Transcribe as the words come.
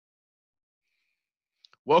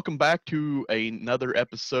Welcome back to another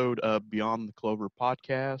episode of Beyond the Clover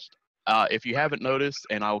podcast. If you haven't noticed,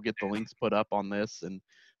 and I will get the links put up on this and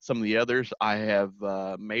some of the others, I have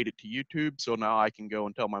made it to YouTube. So now I can go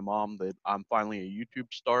and tell my mom that I'm finally a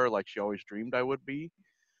YouTube star like she always dreamed I would be.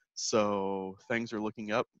 So things are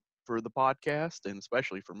looking up for the podcast, and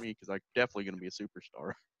especially for me because I'm definitely going to be a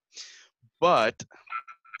superstar. But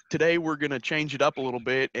today we're going to change it up a little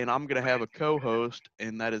bit, and I'm going to have a co host,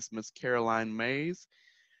 and that is Miss Caroline Mays,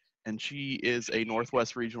 and she is a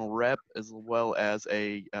Northwest Regional Rep as well as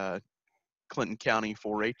a Clinton County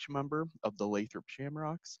 4-H member of the Lathrop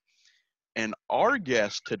Shamrocks. And our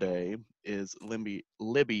guest today is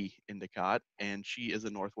Libby Endicott, and she is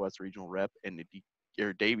a Northwest Regional Rep and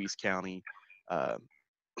Daviess County uh,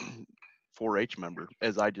 4-H member,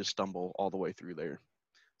 as I just stumble all the way through there.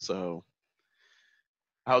 So,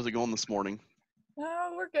 how's it going this morning?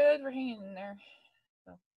 Oh, we're good. We're hanging in there.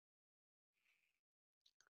 So.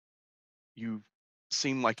 You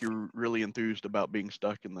seem like you're really enthused about being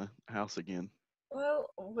stuck in the house again. Well,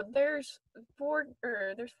 there's four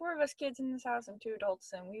of us kids in this house and two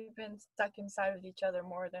adults, and we've been stuck inside with each other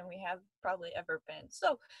more than we have probably ever been.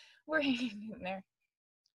 So we're hanging in there.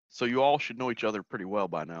 So you all should know each other pretty well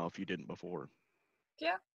by now if you didn't before.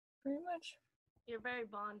 Yeah, pretty much. You're very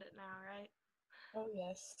bonded now, right? Oh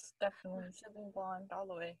yes, definitely sibling bond all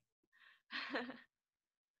the way.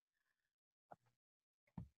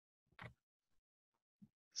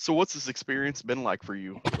 So what's this experience been like for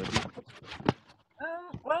you, Libby?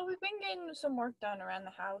 Well, we've been getting some work done around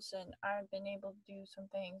the house, and I've been able to do some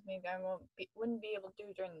things maybe wouldn't be able to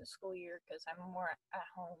do during the school year because I'm more at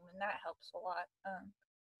home, and that helps a lot.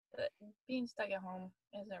 But being stuck at home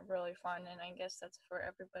isn't really fun, and I guess that's for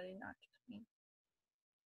everybody, not just me.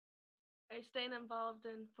 Are you staying involved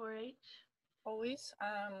in 4-H? Always.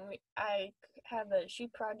 I have a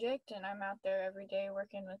sheep project, and I'm out there every day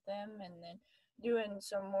working with them, and then doing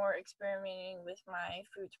some more experimenting with my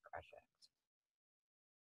foods project.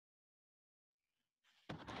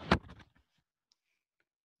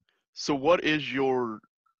 So what is your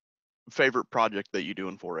favorite project that you do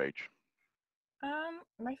in 4-H?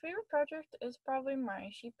 My favorite project is probably my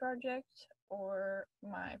sheep project or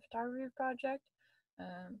my photography project.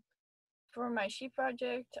 Um, for my sheep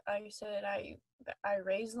project, like I said, I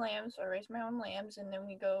raise lambs. So I raise my own lambs, and then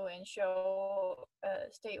we go and show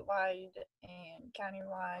statewide and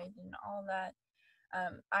countywide and all that.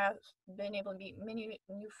 I've been able to meet many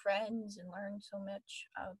new friends and learn so much.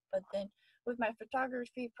 But then with my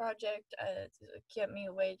photography project, it kept me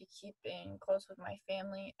a way to keep in close with my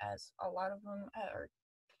family, as a lot of them are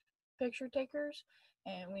picture takers,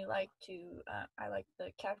 and we like to. I like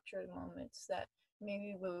to capture the moments that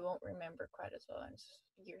maybe we won't remember quite as well as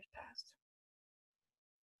years past.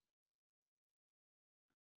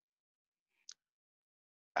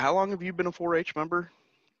 How long have you been a 4-H member?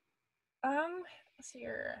 Let's see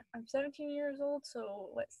here. I'm 17 years old, so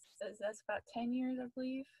that's about 10 years, I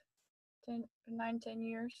believe. 9, 10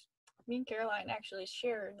 years. Me and Caroline actually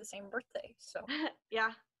share the same birthday, so.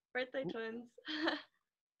 Yeah, birthday twins.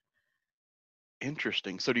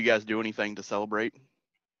 Interesting. So do you guys do anything to celebrate?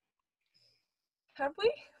 Have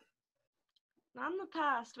we? Not in the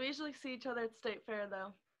past. We usually see each other at State Fair,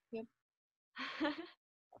 though. Yep.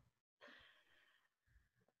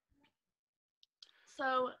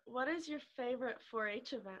 So, what is your favorite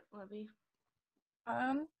 4-H event, Libby?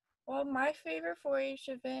 Well, my favorite 4-H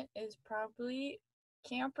event is probably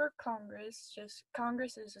camp or Congress. Just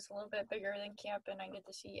Congress is just a little bit bigger than camp, and I get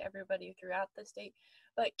to see everybody throughout the state.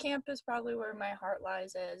 But camp is probably where my heart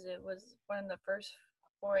lies, as it was one of the first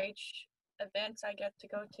 4-H events I get to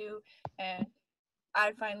go to, and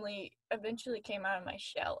I finally eventually came out of my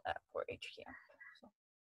shell at 4-H camp. So.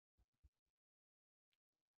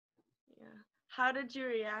 Yeah. How did you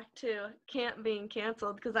react to camp being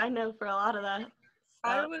canceled? Because I know for a lot of that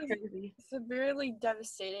I stuff, was crazy. severely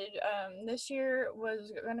devastated. This year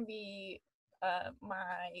was going to be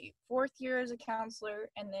my fourth year as a counselor,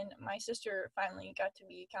 and then my sister finally got to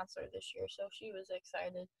be a counselor this year, so she was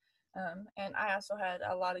excited. And I also had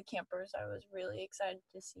a lot of campers I was really excited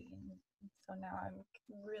to see, and so now I'm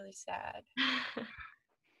really sad.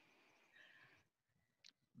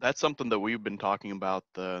 That's something that we've been talking about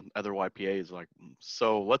the other YPAs. Like,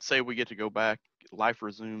 so let's say we get to go back, life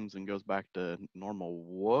resumes and goes back to normal.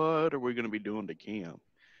 What are we going to be doing to camp?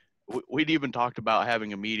 We'd even talked about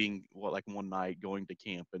having a meeting, like one night, going to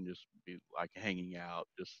camp and just be like hanging out,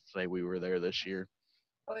 just say we were there this year.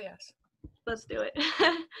 Oh, yes. Let's do it.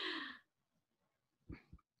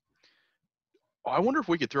 I wonder if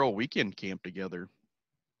we could throw a weekend camp together.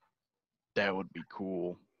 That would be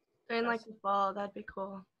cool. During like the fall, that'd be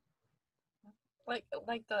cool. like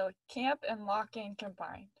the camp and lock-in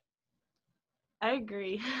combined. I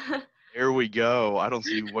agree. There we go. I don't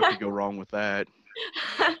see what could go wrong with that.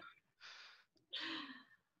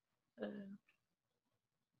 Uh,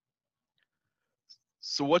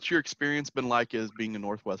 So what's your experience been like as being a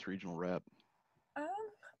Northwest Regional rep? Um,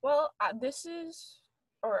 well, this is,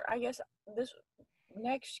 or I guess this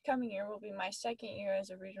next coming year will be my second year as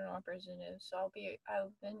a regional representative. So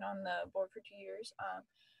I've been on the board for 2 years.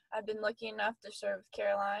 I've been lucky enough to serve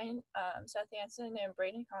Caroline, Seth Hansen, and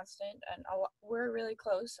Braden Constant, and we're really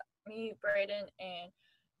close. Me, Braden, and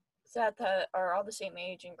Seth are all the same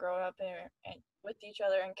age and grow up and with each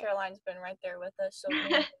other, and Caroline's been right there with us. So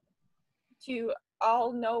being to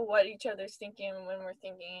all know what each other's thinking when we're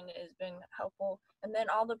thinking has been helpful. And then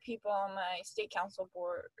all the people on my state council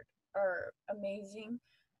board are amazing,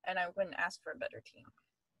 and I wouldn't ask for a better team.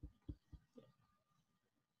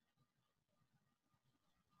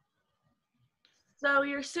 So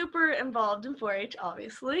you're super involved in 4-H,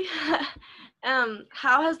 obviously.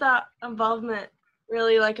 How has that involvement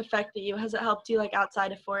really like affected you? Has it helped you like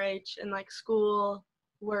outside of 4-H and like school,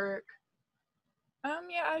 work?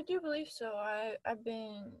 Yeah, I do believe so. I've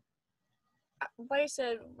been, like I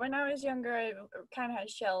said, when I was younger, I kind of had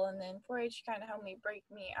a shell, and then 4-H kind of helped me break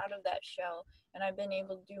me out of that shell, and I've been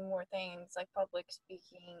able to do more things like public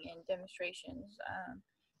speaking and demonstrations,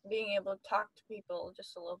 being able to talk to people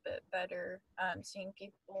just a little bit better, seeing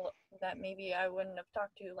people that maybe I wouldn't have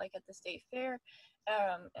talked to, like at the state fair,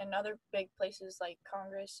 and other big places like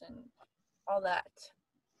Congress and all that.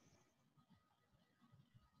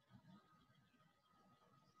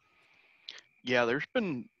 Yeah, there's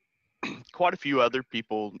been quite a few other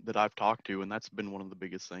people that I've talked to, and that's been one of the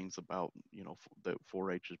biggest things about, that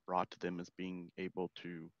 4-H has brought to them is being able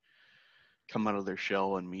to come out of their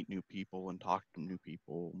shell and meet new people and talk to new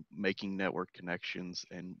people, making network connections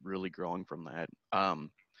and really growing from that. I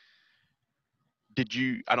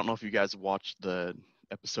don't know if you guys watched the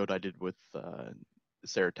episode I did with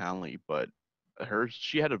Sarah Townley, but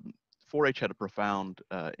she had 4-H had a profound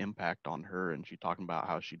impact on her, and she talking about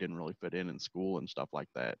how she didn't really fit in school and stuff like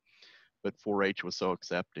that. But 4-H was so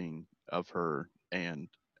accepting of her and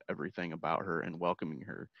everything about her and welcoming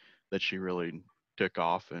her that she really took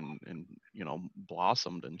off and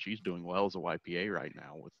blossomed, and she's doing well as a YPA right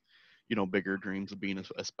now with bigger dreams of being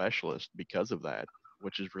a specialist because of that,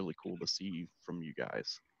 which is really cool to see from you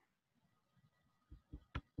guys.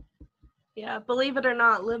 Yeah, believe it or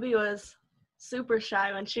not, Libby was super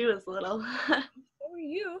shy when she was little. So are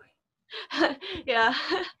you. Yeah.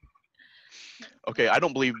 Okay, I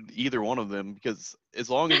don't believe either one of them, because as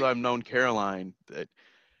long as I've known Caroline, that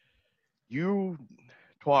you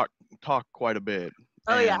talk quite a bit.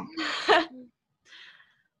 Oh, yeah. And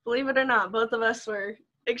Believe it or not, both of us were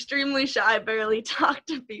extremely shy, barely talked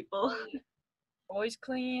to people. Always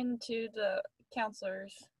clinging to the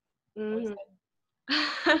counselors. Mhm.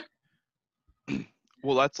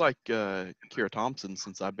 well, that's like Kira Thompson.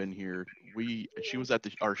 Since I've been here, she was at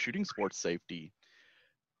our shooting sports safety,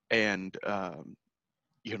 and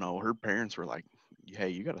her parents were like, hey,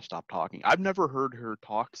 you got to stop talking. I've never heard her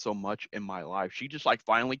talk so much in my life. She just like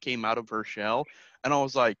finally came out of her shell, and I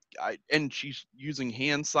was like, and she's using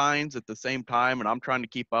hand signs at the same time, and I'm trying to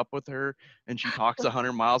keep up with her, and she talks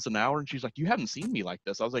 100 miles an hour, and she's like, you haven't seen me like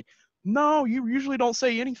this. I was like, no, you usually don't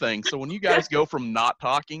say anything. So when you guys go from not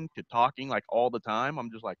talking to talking like all the time,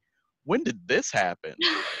 I'm just like, when did this happen?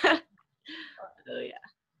 Oh, yeah.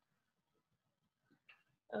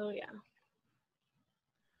 Oh, yeah.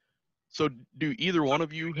 So do either one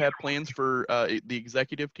of you have plans for the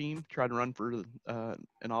executive team, try to run for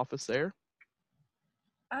an office there?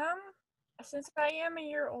 Um, since I am a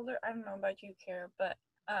year older, I don't know about you, Kara, but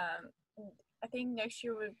I think next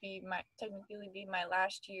year would be technically be my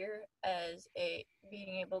last year as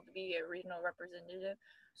being able to be a regional representative.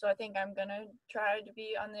 So I think I'm gonna try to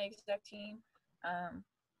be on the exec team.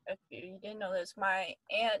 If you didn't know this, my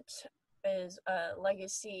aunt is a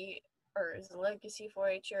legacy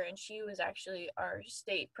 4-H'er, and she was actually our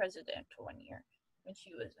state president 1 year when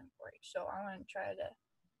she was in 4-H. So I want to try to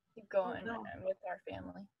keep going with our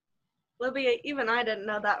family. Libby, even I didn't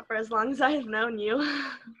know that for as long as I have known you.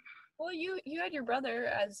 Well, you had your brother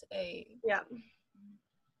as a Yeah.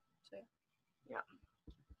 So. Yeah.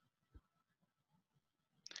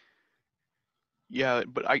 Yeah,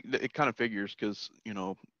 but it kind of figures because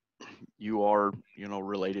you are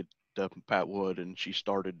related to Pat Wood, and she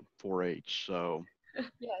started 4-H, so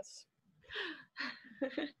Yes.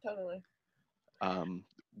 Totally.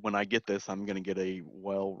 when I get this, I'm gonna get a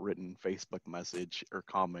well-written Facebook message or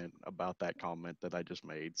comment about that comment that I just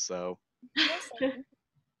made. So, Yes.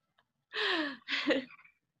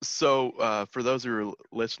 So for those who are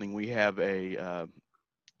listening, we have a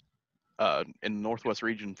in the Northwest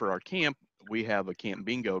region for our camp, we have a camp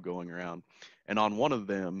bingo going around, and on one of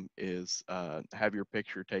them is have your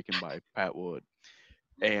picture taken by Pat Wood.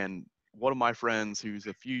 And one of my friends, who's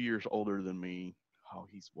a few years older than me, oh,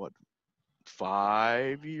 he's what,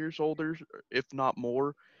 5 years older, if not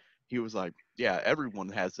more. He was like, "Yeah, everyone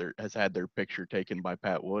has had their picture taken by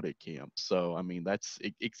Pat Wood at camp." So I mean, that's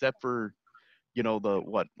except for the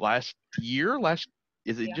what last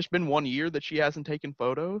is it Yeah. just been 1 year that she hasn't taken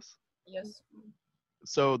photos? Yes.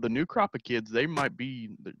 So the new crop of kids, they might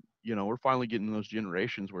be, we're finally getting those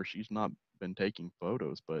generations where she's not been taking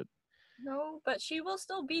photos, but No, but she will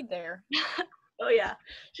still be there. Oh yeah,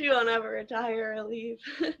 she won't ever retire or leave.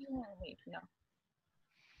 She won't leave. No.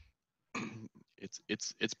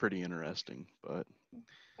 it's pretty interesting. But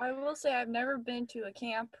I will say I've never been to a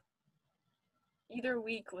camp either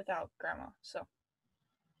week without grandma. So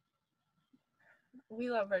we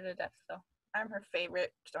love her to death. So I'm her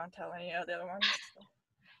favorite. Don't tell any of the other ones. So.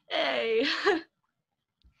 Hey.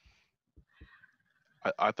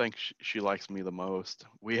 I think she likes me the most.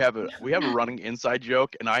 We have a running inside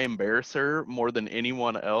joke, and I embarrass her more than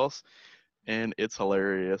anyone else, and it's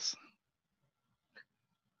hilarious.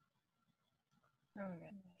 Oh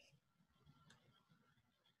goodness.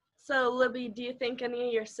 So Libby, do you think any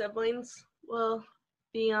of your siblings will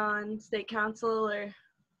be on state council or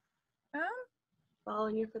Um, follow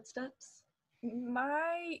in your footsteps?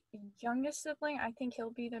 my youngest sibling, I think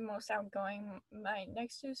he'll be the most outgoing. My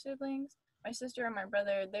next two siblings, my sister and my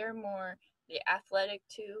brother, they're more the athletic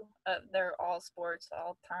too. They're all sports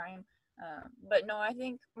all time. But no, I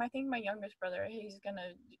think my youngest brother, he's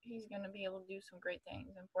gonna be able to do some great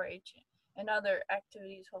things in 4-H and other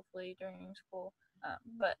activities hopefully during school.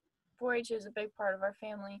 But 4-H is a big part of our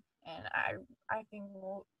family, and I think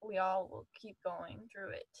we all will keep going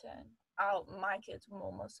through it, and my kids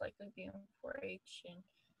will most likely be in 4-H and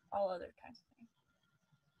all other kinds of things.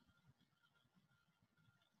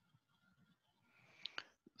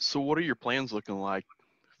 So what are your plans looking like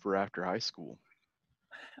for after high school?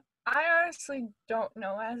 I honestly don't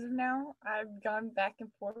know as of now. I've gone back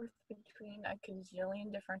and forth between a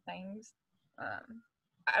gazillion different things. Um,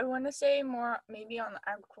 I want to say more maybe on the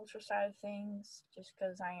agriculture side of things, just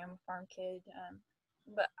because I am a farm kid.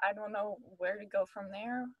 But I don't know where to go from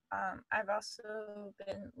there. I've also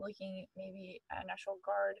been looking maybe at National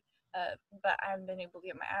Guard, but I haven't been able to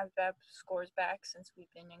get my ASVAB scores back since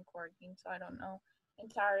we've been in quarantine, so I don't know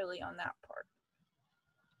entirely on that part.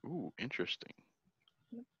 Ooh, interesting.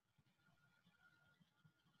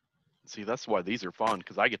 See, that's why these are fun,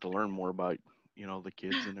 because I get to learn more about the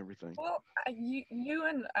kids and everything. Well, you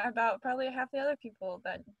and about probably half the other people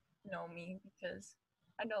that know me, because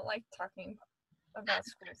I don't like talking about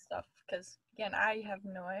school stuff, because again, I have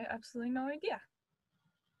absolutely no idea.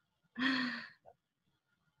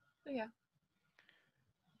 So yeah.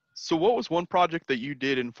 So what was one project that you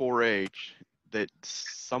did in 4-H that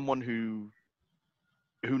someone who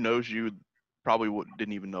knows you probably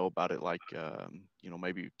didn't even know about it, like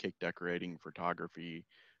maybe cake decorating, photography,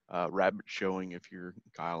 rabbit showing if you're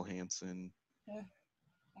Kyle Hansen, Yeah,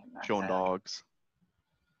 showing dogs.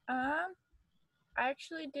 I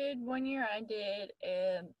actually did 1 year. I did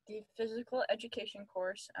the physical education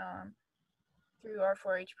course through our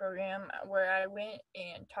 4-H program, where I went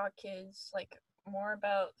and taught kids like more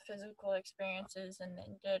about physical experiences, and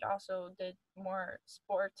then did more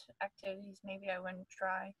sport activities. Maybe I wouldn't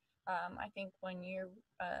try. I think 1 year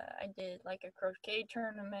I did like a croquet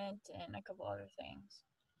tournament and a couple other things.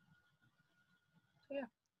 So yeah,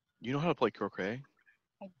 You know how to play croquet?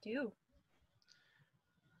 I do.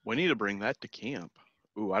 We need to bring that to camp.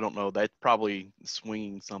 Ooh, I don't know. That probably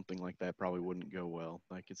swinging something like that probably wouldn't go well.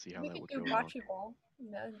 I could see how We that could would do go wrong. bocce ball.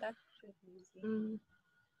 No, that should be easy. Mm.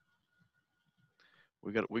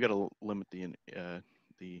 We got to limit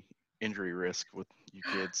the injury risk with you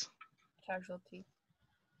kids. Casualty.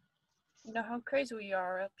 You know how crazy we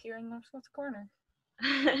are up here in Northwest Corner.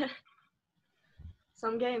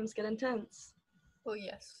 Some games get intense. Oh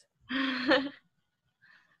yes.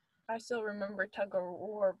 I still remember tug of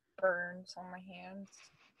war burns on my hands.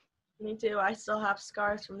 Me too. I still have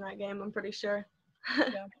scars from that game, I'm pretty sure.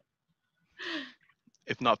 Yeah.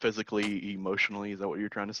 If not physically, emotionally, is that what you're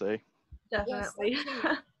trying to say? Definitely.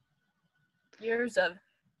 Yes, years of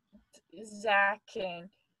Zach and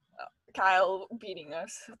Kyle beating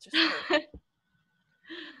us. Just hurt.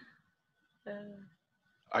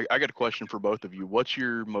 I got a question for both of you. What's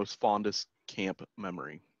your most fondest camp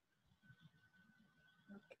memory?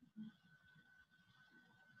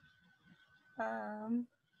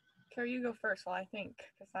 Carrie, you go first while I think,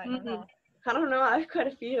 because I don't know. I don't know. I have quite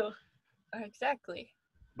a few. Exactly.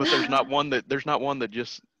 But there's not one that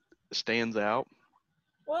just stands out.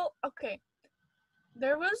 Well, okay.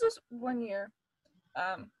 There was this one year,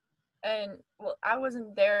 and well, I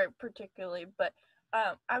wasn't there particularly, but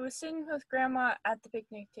I was sitting with grandma at the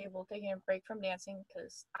picnic table taking a break from dancing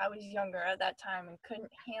because I was younger at that time and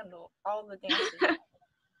couldn't handle all the dances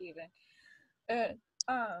even. And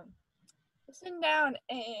sitting down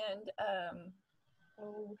and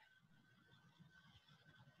oh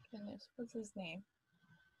goodness, what's his name?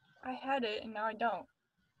 I had it and now I don't.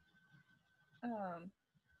 Um,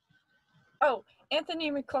 oh,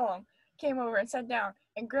 Anthony McCollum came over and sat down,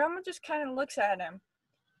 and grandma just kind of looks at him,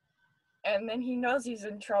 and then he knows he's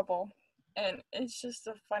in trouble. And it's just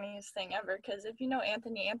the funniest thing ever, because if you know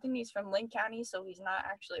Anthony, Anthony's from Lynn County, so he's not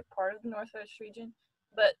actually a part of the Northwest region,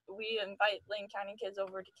 but we invite Lynn County kids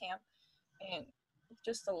over to camp, and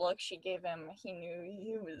just the look she gave him, he knew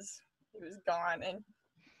he was gone. And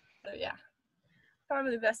so yeah,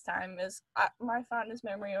 probably the best time is my fondest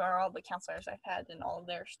memory are all the counselors I've had and all of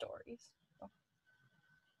their stories. So.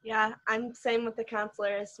 Yeah, I'm same with the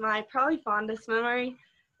counselors. My probably fondest memory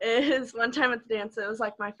is one time at the dance. It was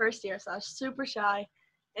like my first year, so I was super shy.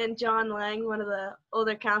 And John Lang, one of the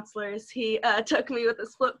older counselors, he took me with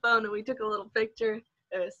his flip phone and we took a little picture.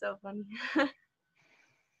 It was so funny.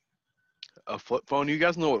 A flip phone? You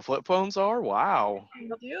guys know what flip phones are? Wow. I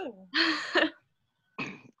do.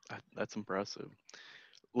 That's impressive.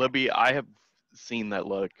 Libby, I have seen that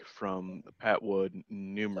look from Pat Wood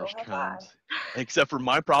numerous So have times. Except for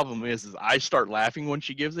my problem is I start laughing when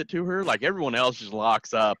she gives it to her. Like everyone else just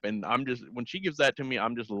locks up, and I'm just when she gives that to me,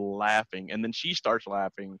 I'm just laughing, and then she starts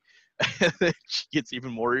laughing, and then she gets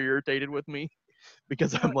even more irritated with me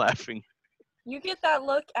because I'm laughing. You get that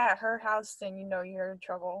look at her house, then you know you're in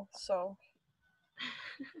trouble. So,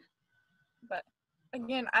 but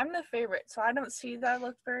again, I'm the favorite, so I don't see that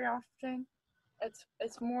look very often.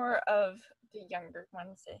 It's more of the younger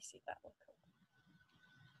ones they see that look.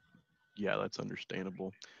 Yeah, that's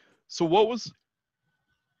understandable. So what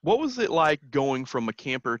was it like going from a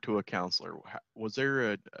camper to a counselor? Was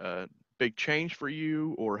there a big change for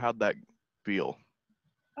you, or how'd that feel?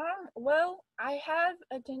 Well, I have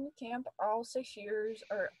attended camp all 6 years,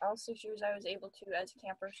 or all 6 years I was able to as a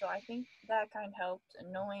camper, so I think that kind of helped,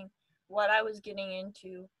 and knowing what I was getting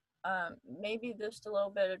into. Maybe just a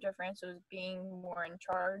little bit of difference was being more in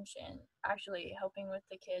charge and actually helping with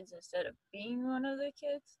the kids instead of being one of the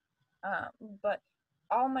kids. But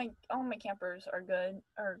all my campers are good,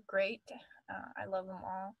 are great. I love them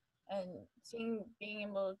all, and being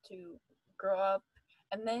able to grow up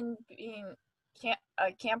and then being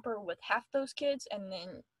a camper with half those kids, and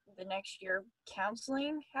then the next year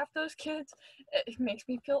counseling half those kids, it makes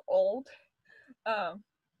me feel old. Um,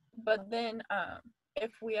 but then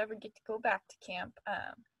if we ever get to go back to camp,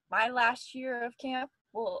 my last year of camp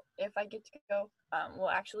will, if I get to go, will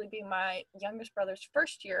actually be my youngest brother's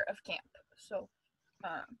first year of camp. So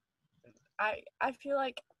um, I feel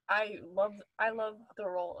like I love the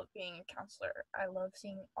role of being a counselor. I love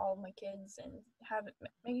seeing all my kids and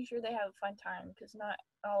making sure they have a fun time, because not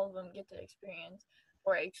all of them get to experience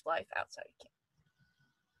 4-H life outside of camp.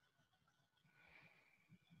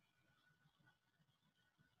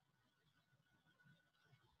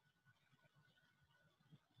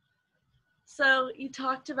 So you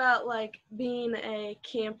talked about like being a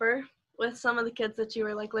camper with some of the kids that you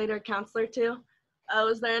were like later a counselor to.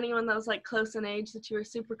 Was there anyone that was like close in age that you were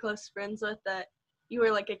super close friends with that you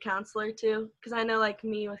were like a counselor to? Because I know like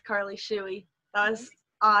me with Carly Shuey, that was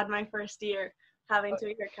odd my first year having to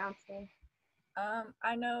be her counselor.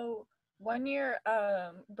 I know one year,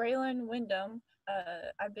 Braylon Wyndham,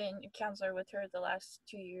 I've been a counselor with her the last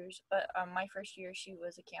 2 years, but my first year she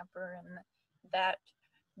was a camper, and that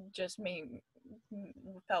just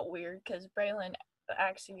felt weird, because Braylon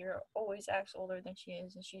always acts older than she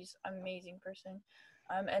is, and she's an amazing person.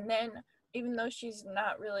 And then even though she's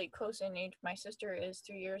not really close in age, my sister is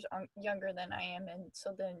 3 years younger than I am, and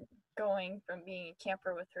so then going from being a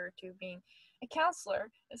camper with her to being a counselor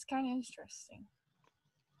is kind of interesting.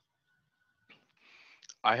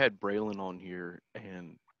 I had Braylon on here,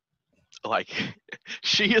 and like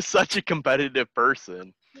she is such a competitive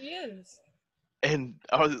person, She is. and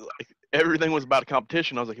I was like, everything was about a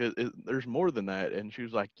competition. I was like, there's more than that, and she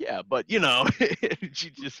was like, yeah, but you know, it's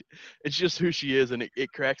just who she is, and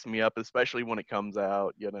it cracks me up, especially when it comes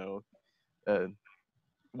out. You know, uh,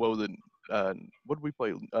 what was it? What did we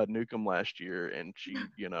play? Nukem last year, and she,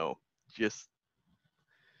 you know, just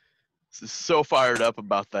so fired up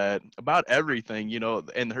about that, about everything, you know,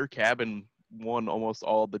 and her cabin won almost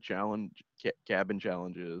all the cabin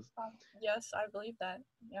challenges. Yes, I believe that.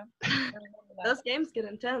 Yeah, I remember that. Those games get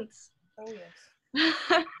intense. Oh yes.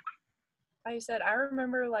 Like I said, I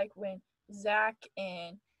remember like when Zach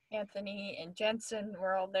and Anthony and Jensen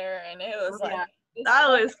were all there, and it was like this that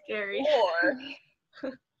was scary. war.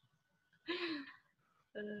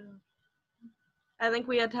 I think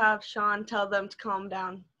we had to have Sean tell them to calm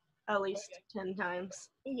down at least 10 times.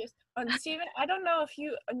 Yes. And Steven, I don't know if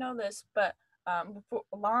you know this, but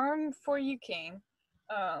long before you came,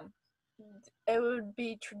 it would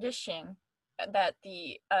be tradition that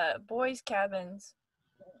the boys' cabins,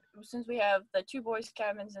 since we have the 2 boys'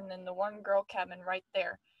 cabins and then the 1 girl cabin right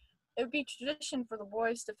there, it would be tradition for the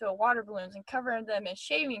boys to fill water balloons and cover them in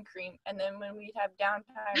shaving cream. And then when we'd have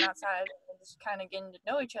downtime outside and just kind of getting to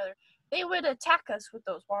know each other, they would attack us with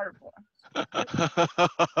those water balloons.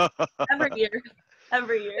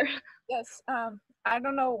 Every year. Yes. I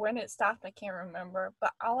don't know when it stopped. I can't remember.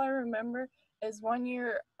 But all I remember is one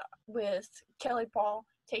year with Kelly Paul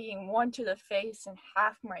taking one to the face and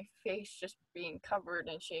half my face just being covered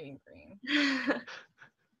in shaving cream.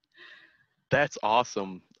 That's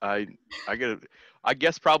awesome. I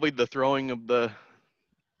guess probably the throwing of the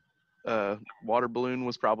water balloon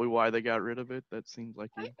was probably why they got rid of it. That seems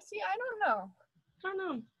like it. I don't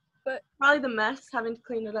know. But probably the mess, having to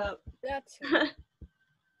clean it up. That's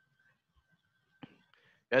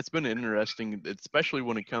It's been interesting, especially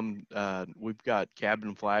when it comes. We've got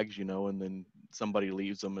cabin flags, and then somebody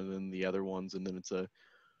leaves them, and then the other ones, and then it's a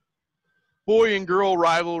boy and girl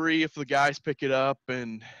rivalry if the guys pick it up,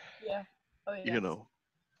 and yeah. Oh yeah.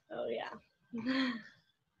 Oh yeah.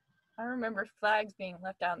 I remember flags being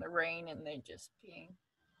left out in the rain and they just being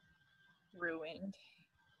ruined.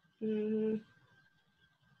 Mm-hmm.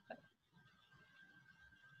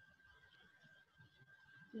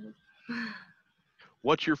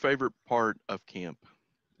 What's your favorite part of camp?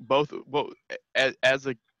 Both as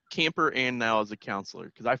a camper and now as a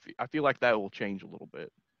counselor, because I feel like that will change a little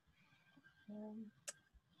bit. Well,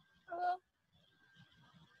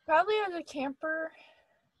 probably as a camper,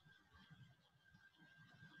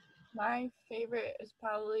 my favorite is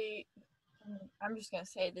probably, I'm just going to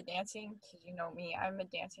say the dancing, because you know me, I'm a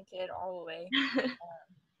dancing kid all the way.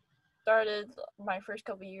 Started my first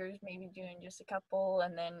couple years maybe doing just a couple,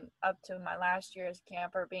 and then up to my last year as a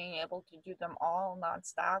camper being able to do them all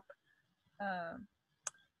nonstop.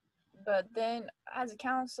 But then as a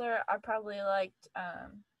counselor, I probably liked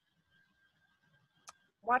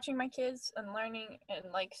watching my kids and learning,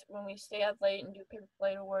 and like when we stay up late and do paper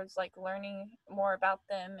plate awards, like learning more about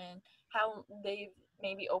them and how they've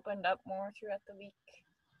maybe opened up more throughout the week.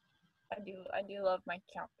 I do love my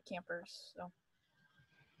campers. So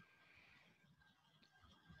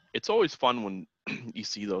it's always fun when you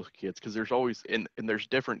see those kids, because there's always and there's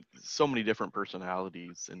so many different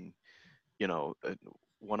personalities, and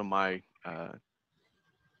one of my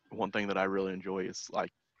one thing that I really enjoy is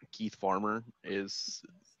like Keith Farmer is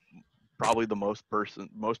probably the most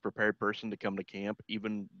prepared person to come to camp.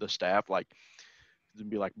 Even the staff and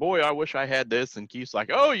be like, boy, I wish I had this. And Keith's like,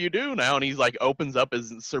 oh, you do now. And he's like, opens up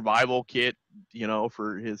his survival kit,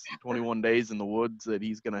 for his 21 days in the woods that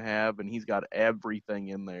he's going to have. And he's got everything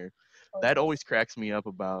in there. That always cracks me up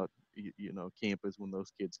about, camp is when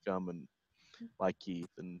those kids come and like Keith,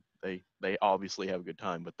 and they obviously have a good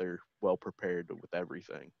time, but they're well prepared with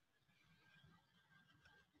everything.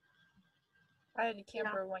 I had a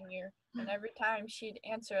camper one year, and every time she'd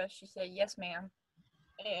answer us, she'd say, yes, ma'am,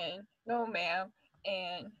 and no, ma'am.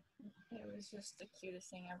 And it was just the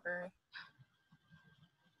cutest thing ever.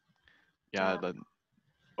 Yeah.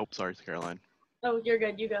 Sorry, Caroline. Oh, you're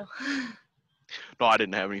good. You go. No, I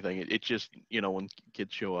didn't have anything. It's just, when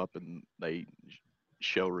kids show up and they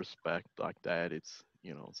show respect like that, it's,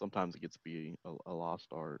 sometimes it gets to be a lost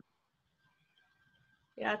art.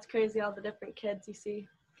 Yeah, it's crazy all the different kids you see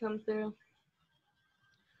come through.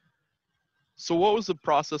 So what was the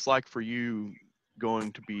process like for you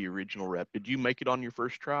going to be regional rep? Did you make it on your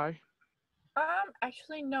first try?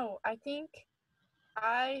 Actually, no. I think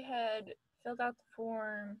I had filled out the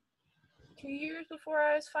form 2 years before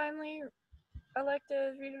I was finally elected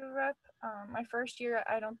as regional rep. My first year,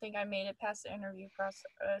 I don't think I made it past the interview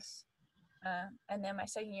process. And then my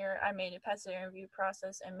second year, I made it past the interview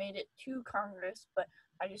process and made it to Congress, but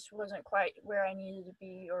I just wasn't quite where I needed to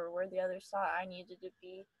be or where the others thought I needed to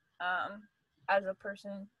be as a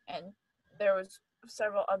person. And there was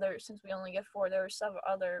several other, since we only get 4, there were several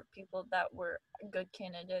other people that were good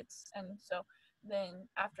candidates. And so then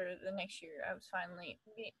after the next year,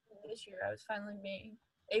 this year, I was finally being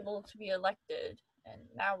able to be elected. And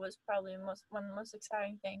that was probably one of the most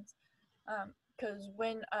exciting things. Because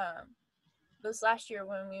when this last year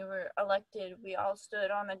when we were elected, we all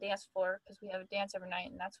stood on the dance floor because we have a dance every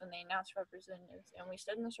night, and that's when they announce representatives. And we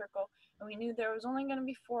stood in a circle, and we knew there was only going to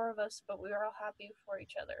be 4 of us, but we were all happy for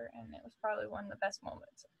each other, and it was probably one of the best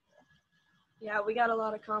moments. Yeah, we got a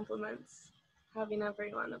lot of compliments having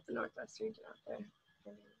everyone of the Northwest region out there.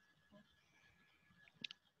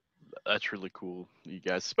 That's really cool. You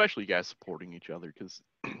guys, especially you guys supporting each other, because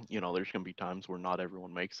you know there's gonna be times where not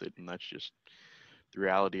everyone makes it, and that's just the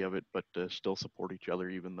reality of it. But to still support each other,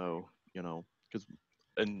 even though because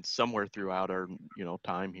and somewhere throughout our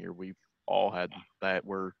time here, we've all had that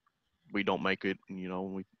where we don't make it,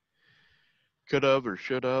 and we could have or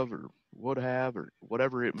should have or would have or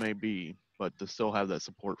whatever it may be, but to still have that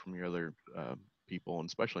support from your other people, and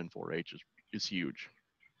especially in 4-H, is huge.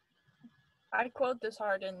 I quote this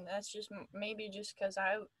hard, and that's just maybe just because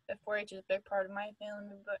 4-H is a big part of my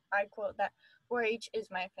family, but I quote that 4-H is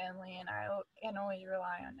my family, and I can always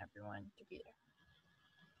rely on everyone to be there.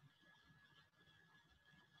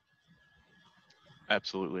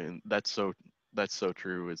 Absolutely, and that's so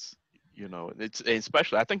true. It's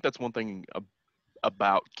especially, I think that's one thing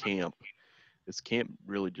about camp, is camp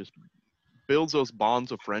really just builds those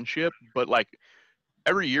bonds of friendship. But like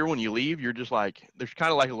every year when you leave, you're just like, there's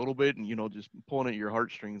kind of like a little bit, and just pulling at your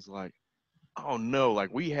heartstrings, like, oh no,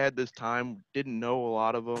 like we had this time, didn't know a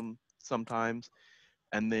lot of them sometimes,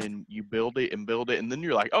 and then you build it and build it, and then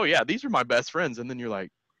you're like, oh yeah, these are my best friends, and then you're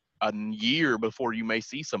like a year before you may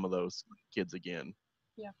see some of those kids again.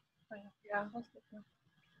 Yeah. Oh, yeah.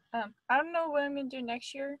 I don't know what I'm gonna do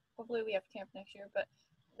next year. Hopefully we have camp next year, but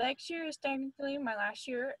next year is technically my last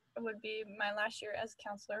year. It would be my last year as a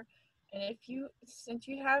counselor. And since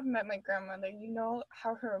you have met my grandmother, you know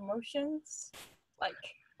how her emotions, like,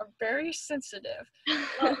 are very sensitive.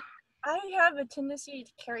 Well, I have a tendency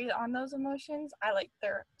to carry on those emotions.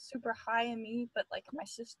 They're super high in me, but like my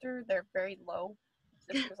sister, they're very low.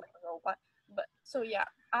 My sister's like a robot. But so yeah,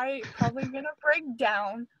 I probably gonna break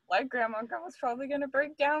down like grandma. Grandma's probably gonna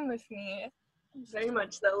break down with me. Very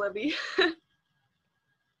much so, Libby.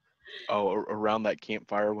 Oh, around that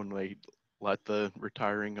campfire when they let the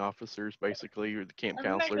retiring officers, basically, or the camp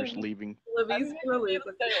counselors leaving. Libby's gonna lose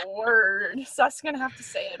it. Say a word, so that's gonna have to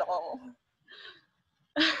say it all.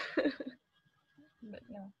 But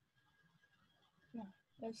no,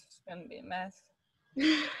 it's just gonna be a mess.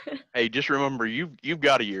 Hey, just remember, you've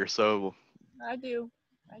got a year, so I do.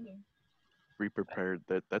 Be prepared.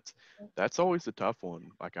 That's always a tough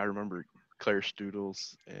one. Like I remember Claire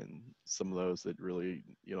Stoodles and some of those that really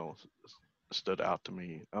stood out to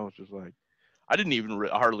me. I was just like, I didn't even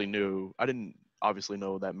hardly knew. I didn't obviously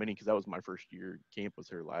know that many because that was my first year. Camp was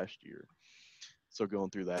here last year, so going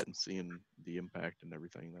through that and seeing the impact and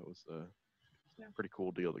everything, that was a pretty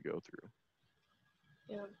cool deal to go through.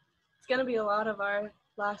 Yeah, it's gonna be a lot of our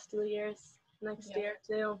last 2 years next year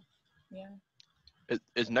too. Yeah.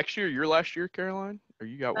 Is next year your last year, Caroline, or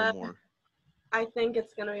you got one more? I think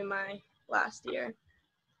it's gonna be my last year.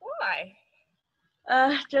 Why?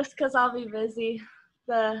 Just because I'll be busy.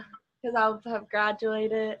 Because I'll have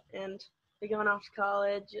graduated and be going off to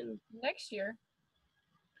college and next year.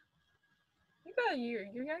 You got a year.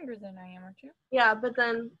 You're younger than I am, aren't you? Yeah, but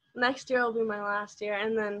then next year will be my last year,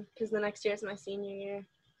 and then because the next year is my senior year.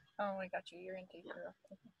 Oh, I got you. You're into your.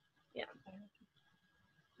 Yeah.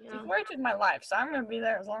 Yeah. 4-H is my life, so I'm gonna be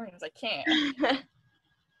there as long as I can.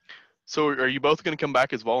 So, are you both gonna come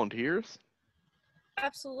back as volunteers?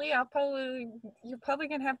 Absolutely. You're probably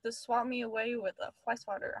gonna have to swap me away with a fly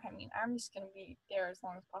swatter. I mean, I'm just gonna be there as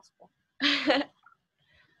long as possible.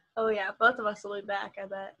 Oh yeah, both of us will be back, I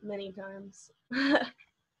bet, many times.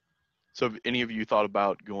 So have any of you thought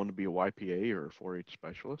about going to be a YPA or a 4-H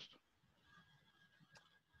specialist?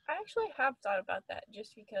 I actually have thought about that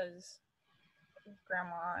just because of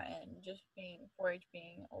grandma and just being 4-H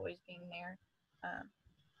always being there.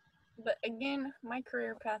 But again, my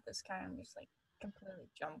career path is kind of just like completely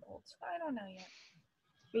jumbled, so I don't know yet.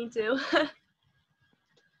 Me too.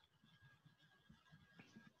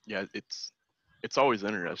 Yeah, it's always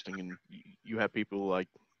interesting, and you have people like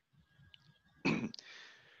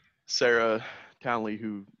Sarah Townley,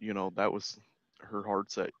 who that was her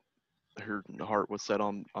heart set. Her heart was set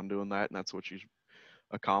on doing that, and that's what she's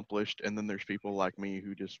accomplished. And then there's people like me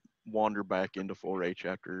who just wander back into 4-H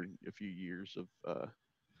after a few years of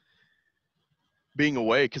being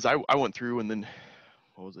away, because I went through, and then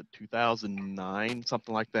what was it, 2009,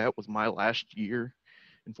 something like that was my last year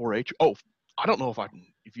in 4-H. Oh, I don't know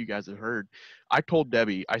if you guys have heard. I told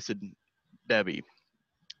Debbie, I said, Debbie,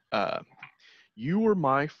 you were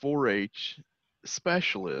my 4-H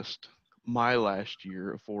specialist my last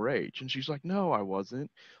year of 4-H. And she's like, no, I wasn't.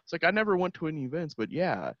 It's like, I never went to any events, but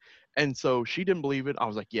yeah. And so she didn't believe it. I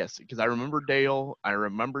was like, yes, because I remember Dale, I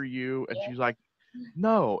remember you. And Yeah. she's like,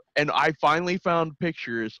 no. And I finally found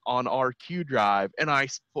pictures on our Q drive, and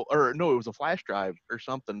or no, it was a flash drive or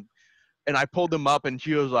something. And I pulled them up, and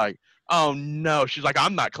she was like, oh no. She's like,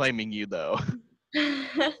 I'm not claiming you though.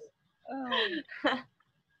 Oh,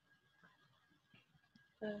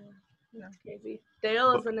 That's crazy.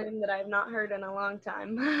 Dale But is a name that I've not heard in a long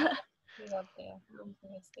time. we love Dale. We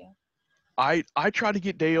miss Dale. I try to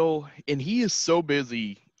get Dale, and he is so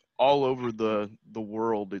busy all over the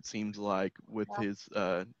world. It seems like with Yeah. his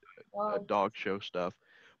Well, dog show stuff.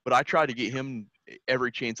 But I try to get him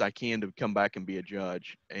every chance I can to come back and be a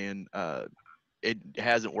judge, and it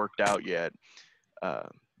hasn't worked out yet. Uh,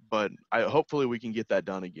 but hopefully we can get that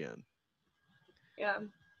done again. Yeah.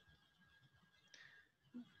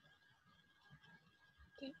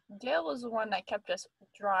 Dale was the one that kept us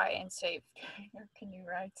dry and safe during our canoe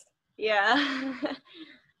rides. Yeah.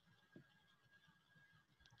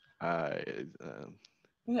 Uh,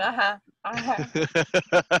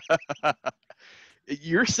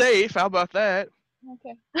 you're safe. How about that?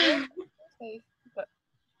 Okay. Dale's safe, but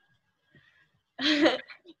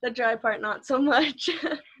The dry part, not so much. not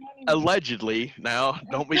anymore. Allegedly. Now,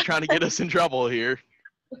 don't be trying to get us in trouble here.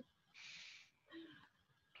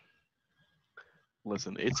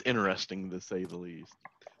 Listen, it's interesting to say the least.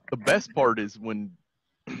 The best part is when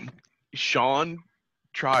Sean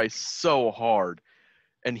tries so hard,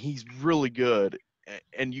 and he's really good,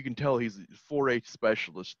 and you can tell he's a 4-H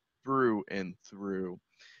specialist through and through.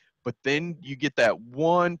 But then you get that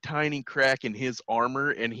one tiny crack in his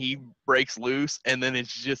armor, and he breaks loose, and then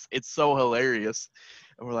it's so hilarious.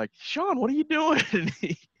 And we're like, Sean, what are you doing? And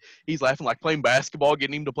he's laughing, like playing basketball,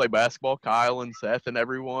 getting him to play basketball, Kyle and Seth and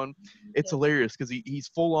everyone. It's Yeah. hilarious because he's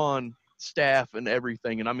full on staff and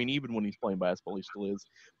everything. And I mean, even when he's playing basketball, he still is.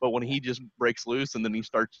 But when he just breaks loose and then he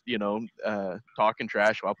starts, talking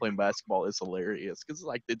trash while playing basketball, it's hilarious because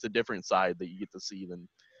it's a different side that you get to see than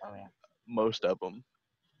Oh yeah. most of them.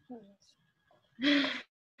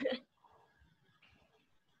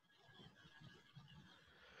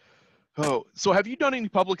 Oh, so have you done any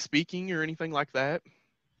public speaking or anything like that?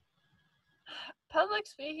 Public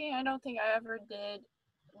speaking, I don't think I ever did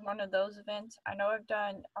one of those events. I know I've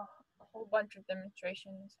done a whole bunch of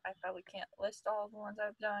demonstrations. I probably can't list all the ones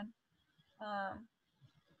I've done.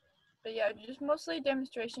 But yeah, just mostly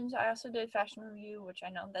demonstrations. I also did fashion review, which I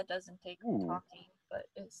know that doesn't take Ooh. talking, but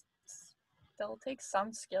it still takes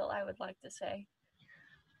some skill, I would like to say.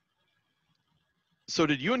 So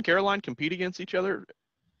did you and Caroline compete against each other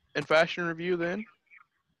in fashion review then?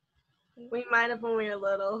 We might have when we were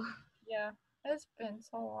little. Yeah, it's been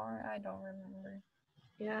so long, I don't remember.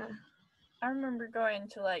 Yeah. I remember going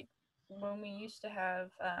to like when we used to have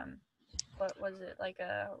what was it, like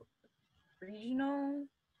a regional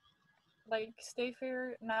like state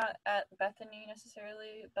fair, not at Bethany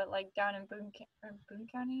necessarily, but like down in Boone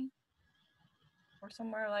County or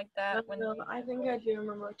somewhere like that. When I think I do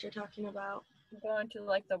remember what you're talking about. going to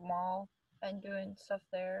like the mall and doing stuff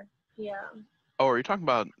there. Yeah. Oh, are you talking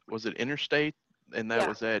about, was it Interstate? And that Yeah.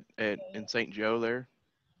 was in St. Joe there?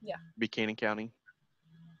 Yeah. Buchanan County?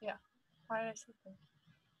 Yeah. Why did I say that?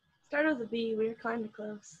 Started with a B. We were kind of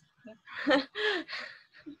close. Yeah.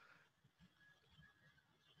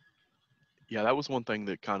 Yeah, that was one thing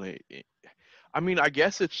that kind of, I mean, I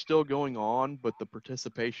guess it's still going on, but the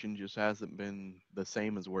participation just hasn't been the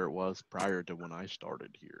same as where it was prior to when I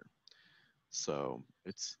started here. So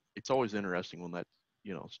it's always interesting when that,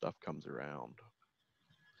 stuff comes around.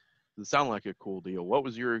 It sounded like a cool deal. What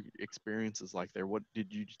was your experiences like there? What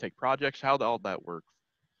did you just take projects? How did all that work?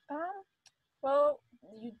 Well,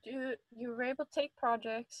 you were able to take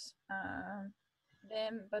projects,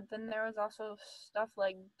 but then there was also stuff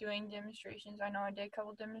like doing demonstrations. I know I did a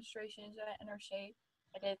couple demonstrations at Interstate.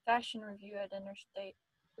 I did fashion review at Interstate.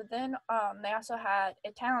 But then they also had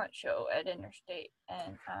a talent show at Interstate.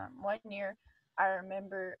 And one year, I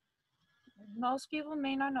remember, most people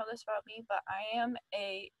may not know this about me, but I am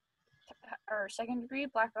a second degree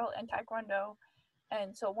black belt in Taekwondo.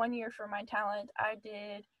 And so one year for my talent, I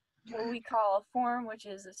did what we call a form, which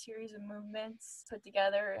is a series of movements put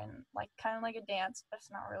together and like kind of like a dance, but it's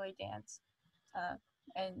not really dance.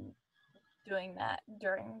 And doing that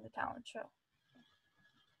during the talent show.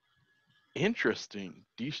 Interesting.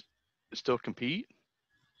 Do you still compete?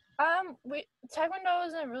 Taekwondo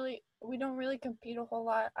isn't really. We don't really compete a whole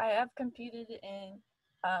lot. I have competed in.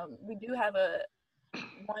 We do have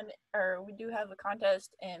we do have a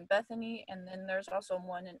contest in Bethany, and then there's also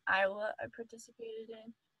one in Iowa I participated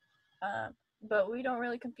in. but we don't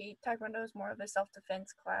really compete. Taekwondo is more of a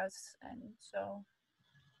self-defense class, and so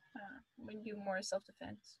we do more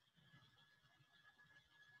self-defense.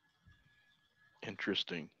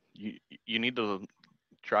 Interesting. You need to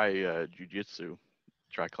try jujitsu.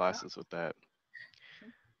 Try classes with that.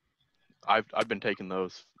 I've been taking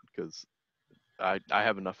those because I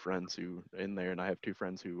have enough friends who in there, and I have two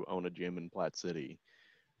friends who own a gym in Platte City.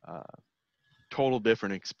 Uh, Total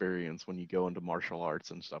different experience when you go into martial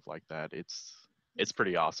arts and stuff like that. It's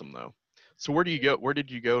pretty awesome though. So where do you go? Where did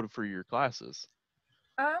you go for your classes?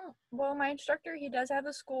 Well, my instructor, he does have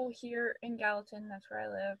a school here in Gallatin. That's where I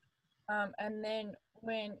live. And then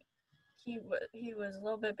when he was a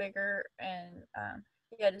little bit bigger, and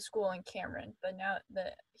he had a school in Cameron. But now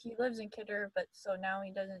that he lives in Kidder, but so now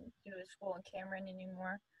he doesn't do his school in Cameron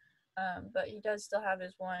anymore. But he does still have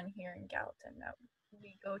his one here in Gallatin that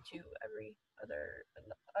we go to every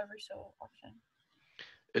so often.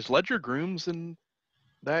 Is Ledger Grooms in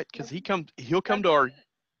that? Because he'll come to Ledger- our.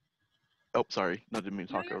 Oh, sorry, no, didn't mean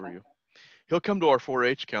to No, talk you're over fine. you. He'll come to our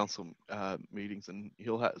 4-H council meetings, and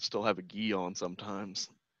he'll still have a gi on sometimes.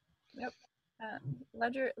 Yep.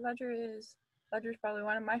 Ledger's probably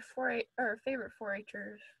one of my favorite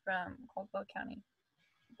 4-Hers from Caldwell County,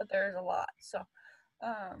 but there's a lot. So,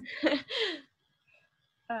 um,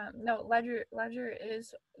 no, Ledger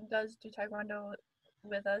does do Taekwondo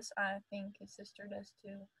with us. I think his sister does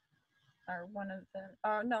too, or one of them.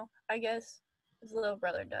 Oh no, I guess his little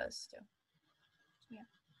brother does too. Yeah.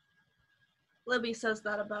 Libby says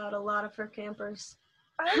that about a lot of her campers.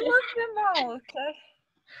 I love them all.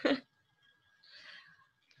 Okay.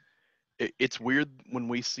 It's weird when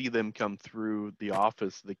we see them come through the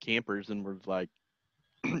office, the campers, and we're like,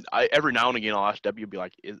 every now and again I'll ask Debbie, be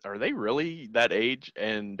like, are they really that age?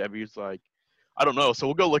 And Debbie's like, I don't know. So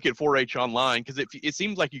we'll go look at 4-H online because it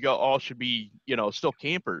seems like you all should be, still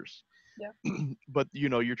campers. Yeah. But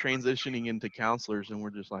you're transitioning into counselors, and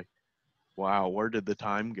we're just like, wow, where did the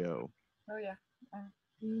time go? Oh yeah. Trust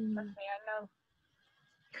me, I know.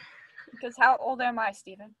 Because how old am I,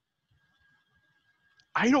 Steven?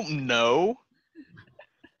 I don't know.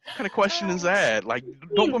 What kind of question is that? Like,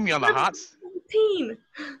 don't put me on the hot. 17.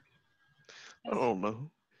 I don't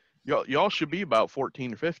know. Y'all should be about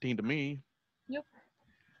 14 or 15 to me. Yep.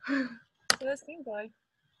 So that seems like.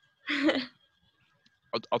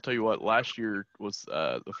 I'll tell you what. Last year was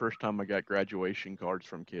the first time I got graduation cards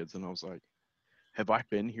from kids, and I was like, "Have I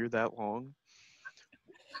been here that long?"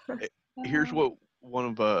 Here's what one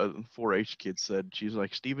of 4-H kids said. She's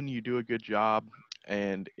like, "Steven, you do a good job,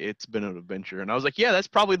 and it's been an adventure." And I was like, "Yeah, that's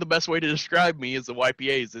probably the best way to describe me as the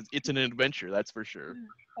YPAs. It's an adventure, that's for sure."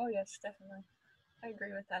 Oh yes, definitely. I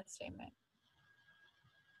agree with that statement.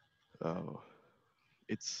 Oh,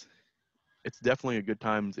 it's definitely a good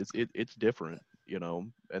time. It's different,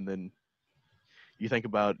 and then you think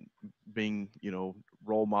about being,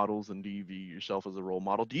 role models, and do you view yourself as a role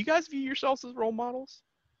model? Do you guys view yourselves as role models?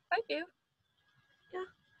 I do. Yeah.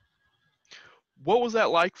 What was that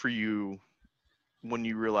like for you when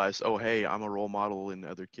you realized, oh, hey, I'm a role model and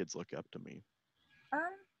other kids look up to me?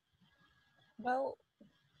 Well,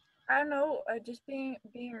 I don't know. Just being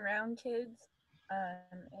around kids,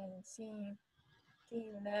 and seeing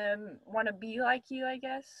them want to be like you, I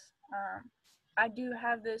guess. I do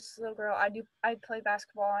have this little girl. I play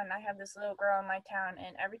basketball, and I have this little girl in my town.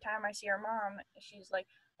 And every time I see her mom, she's like,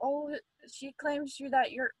 "Oh, she claims you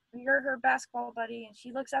that you're her basketball buddy, and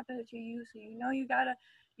she looks up to you. So you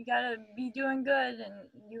gotta be doing good, and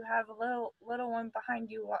you have a little one behind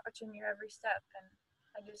you watching your every step." And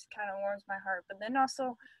I just kind of warms my heart, but then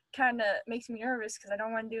also kind of makes me nervous because I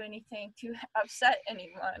don't want to do anything to upset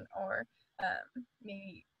anyone or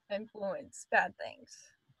maybe influence bad things.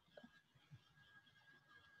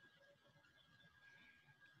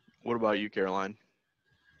 What about you, Caroline?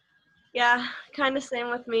 Yeah, kind of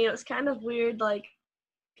same with me. It was kind of weird, like,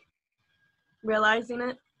 realizing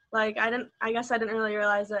it. Like, I guess I didn't really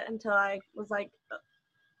realize it until I was, like,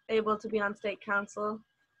 able to be on state council,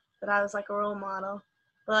 that I was, like, a role model.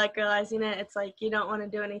 But, like, realizing it, it's like you don't want to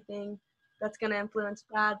do anything that's going to influence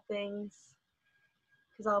bad things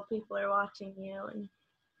because all people are watching you. And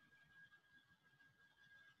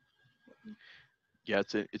Yeah,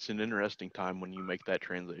 it's an interesting time when you make that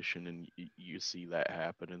transition and you see that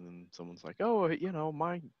happen, and then someone's like, oh,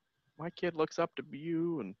 my kid looks up to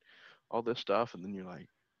you and all this stuff, and then you're like,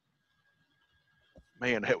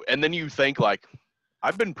 man, and then you think like,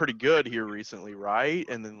 I've been pretty good here recently, right?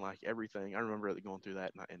 And then like everything, I remember going through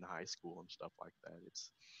that in high school and stuff like that.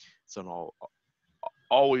 It's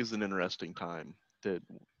always an interesting time to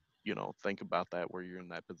think about that, where you're in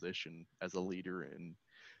that position as a leader and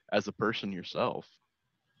as a person yourself.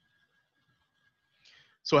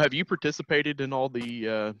 So have you participated in all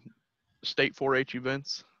the state 4-H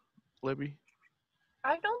events, Libby?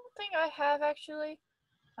 I don't think I have actually.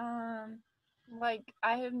 Um, like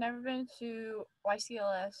I have never been to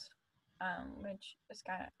YCLS, which is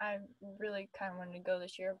kind of I really kind of wanted to go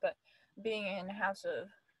this year, but being in a house of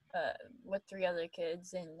with 3 other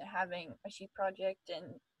kids and having a sheep project and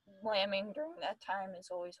lambing during that time is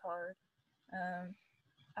always hard.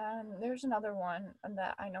 Um, there's another one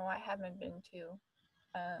that I know I haven't been to.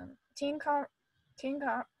 Um, teen con- teen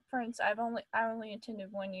conference. I only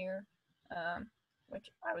attended 1 year, um, which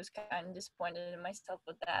I was kind of disappointed in myself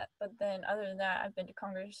with that. But then other than that, I've been to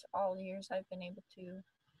Congress all the years I've been able to,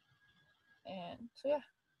 and so yeah.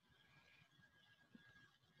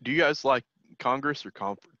 Do you guys like Congress or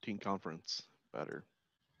teen conference better?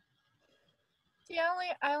 See,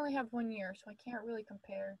 I only have 1 year, so I can't really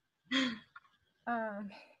compare. Um,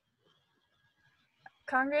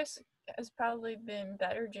 Congress has probably been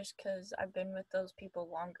better just because I've been with those people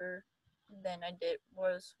longer than I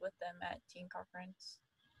was with them at teen conference.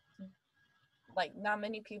 Like not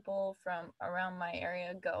many people from around my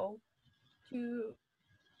area go to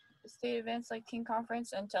state events like teen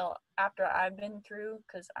conference until after I've been through,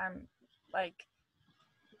 because I'm like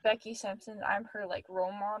Becky Simpson, I'm her like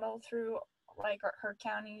role model through like her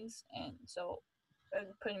counties, and so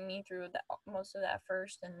putting me through that most of that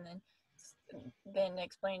first, and then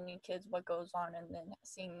explaining to kids what goes on, and then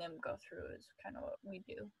seeing them go through is kind of what we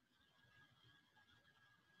do.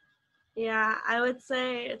 Yeah, I would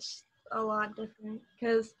say it's a lot different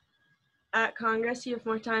because at Congress you have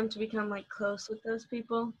more time to become like close with those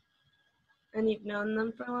people, and you've known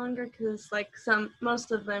them for longer because like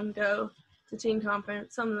most of them go to teen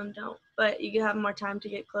conference, some of them don't, but you have more time to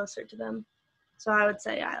get closer to them. So I would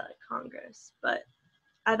say I like Congress, but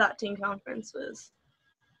I thought teen conference was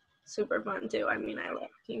super fun too. I mean, I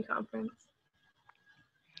love teen conference.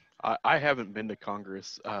 I haven't been to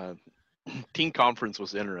Congress. Teen conference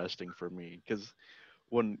was interesting for me because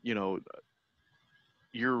when you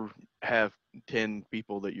have 10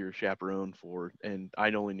 people that you're chaperone for, and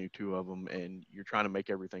I only knew 2 of them, and you're trying to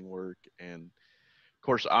make everything work. And of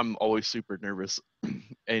course, I'm always super nervous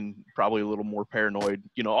and probably a little more paranoid.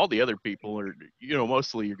 All the other people are,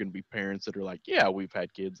 mostly you're going to be parents that are like, yeah, we've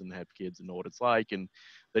had kids and have kids and know what it's like. And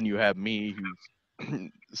then you have me who's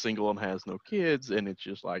single and has no kids, and it's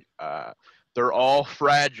just like, they're all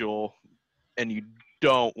fragile, and you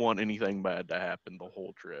don't want anything bad to happen the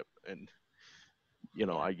whole trip. And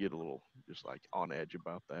I get a little just like on edge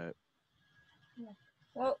about that. Yeah.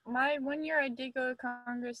 Well, my 1 year I did go to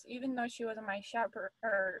Congress, even though she wasn't my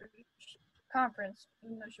conference,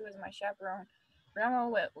 even though she wasn't my chaperone. Grandma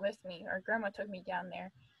went with me, or Grandma took me down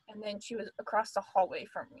there, and then she was across the hallway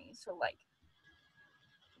from me. So like,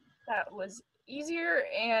 that was easier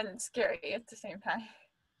and scary at the same time.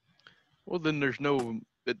 Well, then there's no.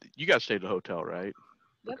 You guys stayed at a hotel, right?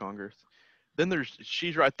 For Yep. Congress. Then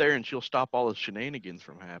she's right there, and she'll stop all the shenanigans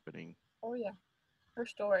from happening. Oh yeah, her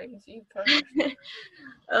stories. You've heard her stories.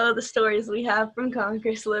 Oh, the stories we have from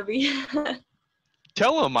Congress, Libby.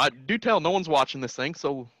 Tell them. I do tell. No one's watching this thing,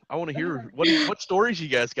 so I want to hear what stories you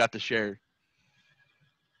guys got to share.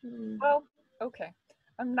 Well, okay.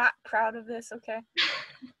 I'm not proud of this, okay?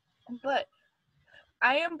 But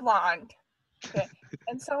I am blonde. Okay.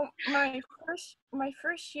 And so my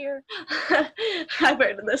first year, I've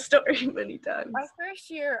heard of this story many times. my first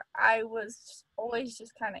year I was always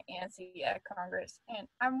just kind of antsy at Congress. And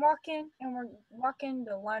I'm walking, and we're walking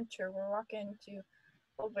to lunch, or we're walking to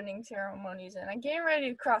opening ceremonies, and I'm getting ready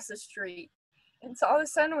to cross the street. And so all of a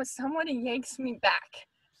sudden somebody yanks me back.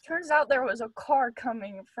 Turns out there was a car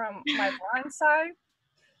coming from my blind side.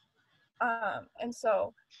 And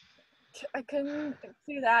so I couldn't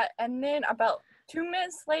do that. And then about 2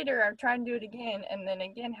 minutes later, I'm trying to do it again, and then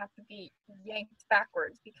again have to be yanked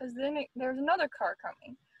backwards because then there's another car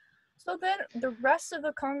coming. So then the rest of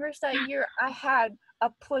the Congress that year, I had a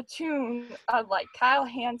platoon of like Kyle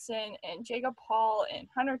Hansen and Jacob Hall and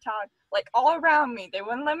Hunter Todd, like all around me. They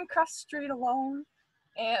wouldn't let me cross the street alone,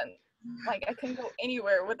 and like I couldn't go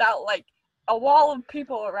anywhere without like a wall of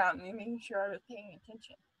people around me making sure I was paying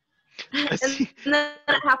attention. And then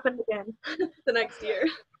it happened again the next year.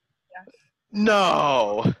 Yeah.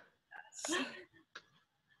 No.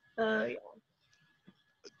 Yeah.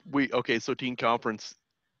 So teen conference,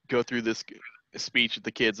 go through this speech with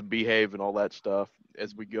the kids and behave and all that stuff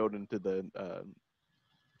as we go into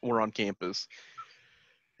we're on campus.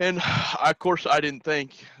 And of course I didn't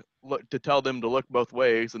think to tell them to look both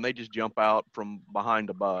ways, and they just jump out from behind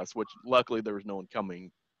a bus, which luckily there was no one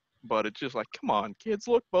coming. But it's just like, come on, kids,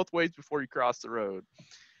 look both ways before you cross the road.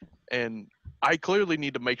 And I clearly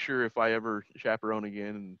need to make sure if I ever chaperone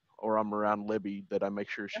again or I'm around Libby that I make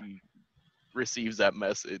sure she receives that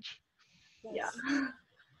message. Yeah.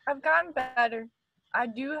 I've gotten better. I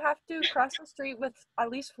do have to cross the street with at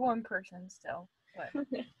least one person still, but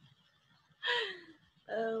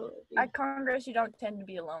Oh, at Congress you don't tend to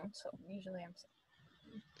be alone, so usually I'm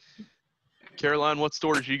safe. Caroline, what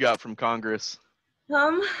stories you got from Congress?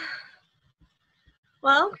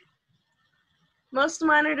 Well, most of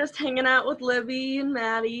mine are just hanging out with Libby and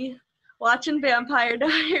Maddie, watching Vampire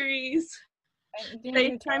Diaries, And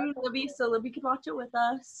doing FaceTiming Nutella. Libby so Libby can watch it with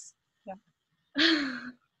us. Yeah.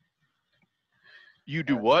 You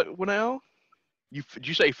do what now? Did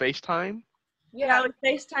you say FaceTime? Yeah, we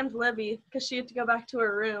FaceTimed Libby because she had to go back to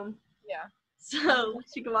her room. Yeah. So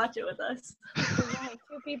she could watch it with us. There's only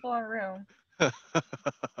 2 people in a room.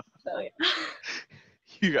 So yeah.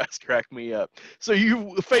 You guys crack me up. So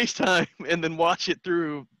you FaceTime and then watch it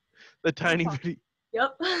through the tiny video.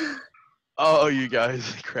 Yep. Oh, you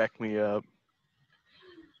guys crack me up.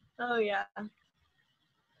 Oh yeah.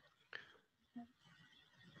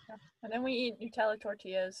 And then we eat Nutella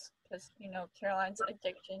tortillas because, Caroline's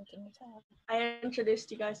addiction to Nutella. I introduced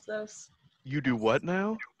you guys to those. You do what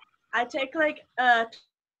now? I take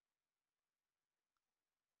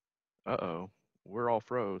Uh-oh. We're all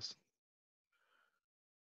froze.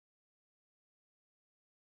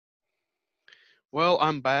 Well,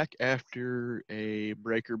 I'm back after a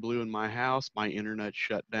breaker blew in my house. My internet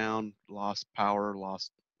shut down, lost power,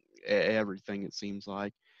 lost everything, it seems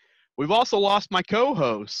like. We've also lost my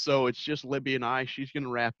co-host, so it's just Libby and I. She's going to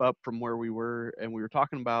wrap up from where we were, and we were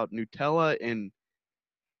talking about Nutella and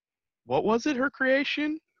what was it, her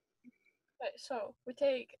creation? Okay, so we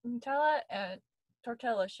take Nutella and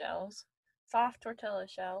tortilla shells, soft tortilla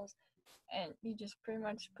shells, and you just pretty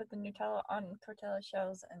much put the Nutella on tortilla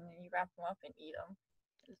shells and then you wrap them up and eat them.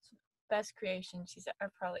 It's the best creation she's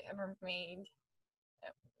probably ever made.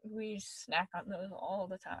 We snack on those all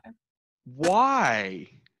the time. Why?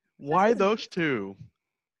 Why those two?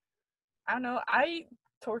 I don't know. I eat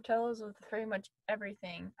tortillas with pretty much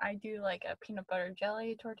everything. I do like a peanut butter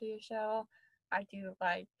jelly tortilla shell. I do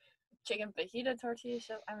like chicken fajita tortilla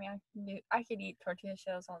shell. I mean, I could eat tortilla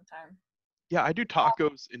shells all the time. Yeah, I do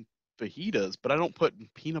tacos and fajitas, but I don't put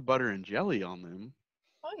peanut butter and jelly on them.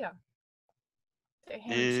 Oh yeah, the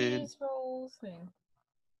ham and And cheese rolls and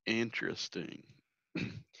interesting.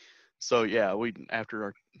 So yeah, we after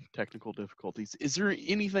our technical difficulties, is there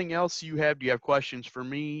anything else you have? Do you have questions for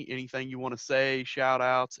me? Anything you want to say? Shout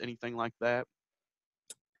outs? Anything like that?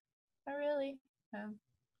 not really.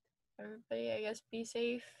 Everybody, I guess, be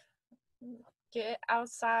safe. Get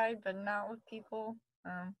outside, but not with people.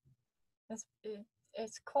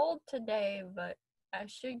 It's cold today, but I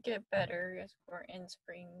should get better as we're in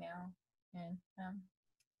spring now. And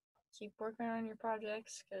keep working on your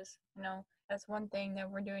projects because that's one thing that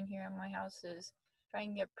we're doing here at my house is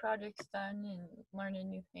trying to get projects done and learning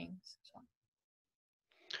new things. So.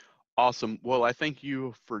 Awesome. Well, I thank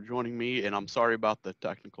you for joining me, and I'm sorry about the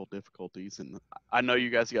technical difficulties. And I know you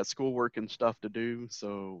guys got schoolwork and stuff to do,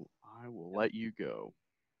 so I will let you go.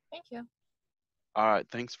 Thank you. All right.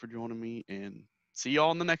 Thanks for joining me, and see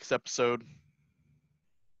y'all in the next episode.